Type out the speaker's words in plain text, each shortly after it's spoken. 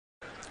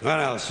What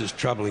else is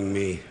troubling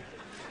me?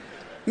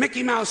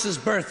 Mickey Mouse's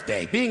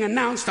birthday being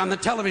announced on the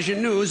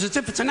television news as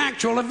if it's an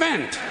actual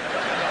event.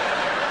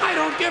 I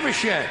don't give a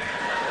shit.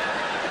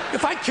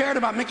 If I cared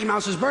about Mickey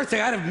Mouse's birthday,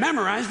 I'd have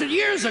memorized it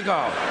years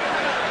ago.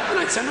 And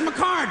I'd send him a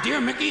card.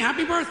 Dear Mickey,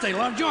 happy birthday.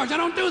 Love, George. I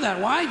don't do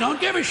that. Why? Don't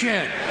give a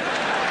shit.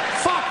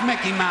 Fuck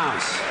Mickey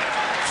Mouse.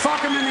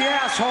 Fuck him in the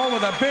asshole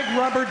with a big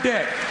rubber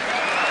dick.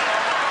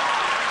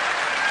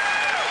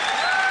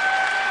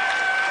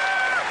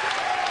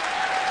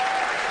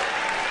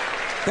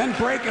 Then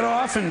break it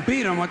off and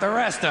beat him with the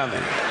rest of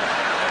it.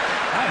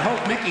 I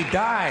hope Mickey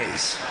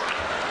dies.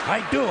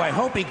 I do. I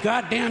hope he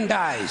goddamn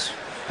dies.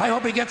 I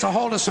hope he gets a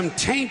hold of some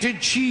tainted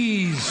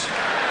cheese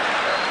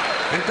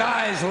and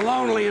dies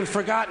lonely and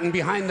forgotten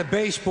behind the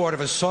baseboard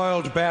of a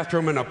soiled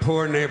bathroom in a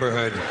poor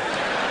neighborhood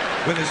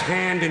with his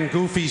hand in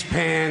Goofy's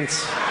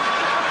pants.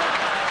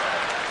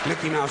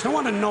 Mickey Mouse. No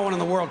wonder no one in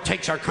the world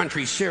takes our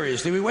country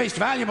seriously. We waste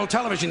valuable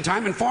television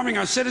time informing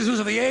our citizens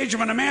of the age of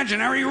an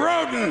imaginary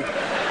rodent.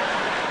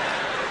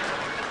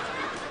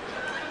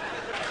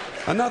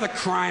 Another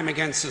crime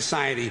against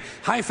society,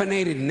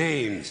 hyphenated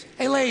names.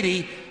 Hey,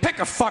 lady, pick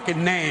a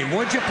fucking name,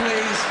 would you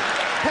please?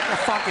 Pick a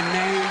fucking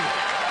name.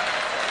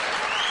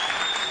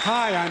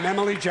 Hi, I'm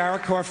Emily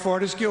Jericho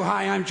Fortescue.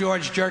 Hi, I'm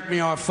George Jerk Me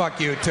Off.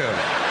 Fuck you, too.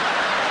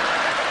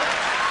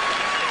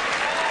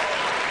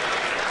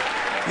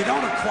 You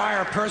don't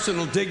acquire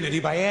personal dignity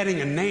by adding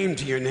a name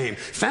to your name.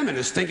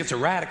 Feminists think it's a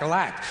radical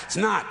act. It's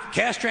not.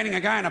 Castrating a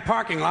guy in a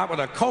parking lot with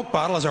a Coke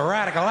bottle is a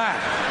radical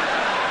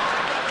act.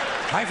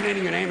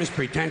 Hyphenating your name is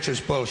pretentious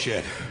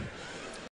bullshit.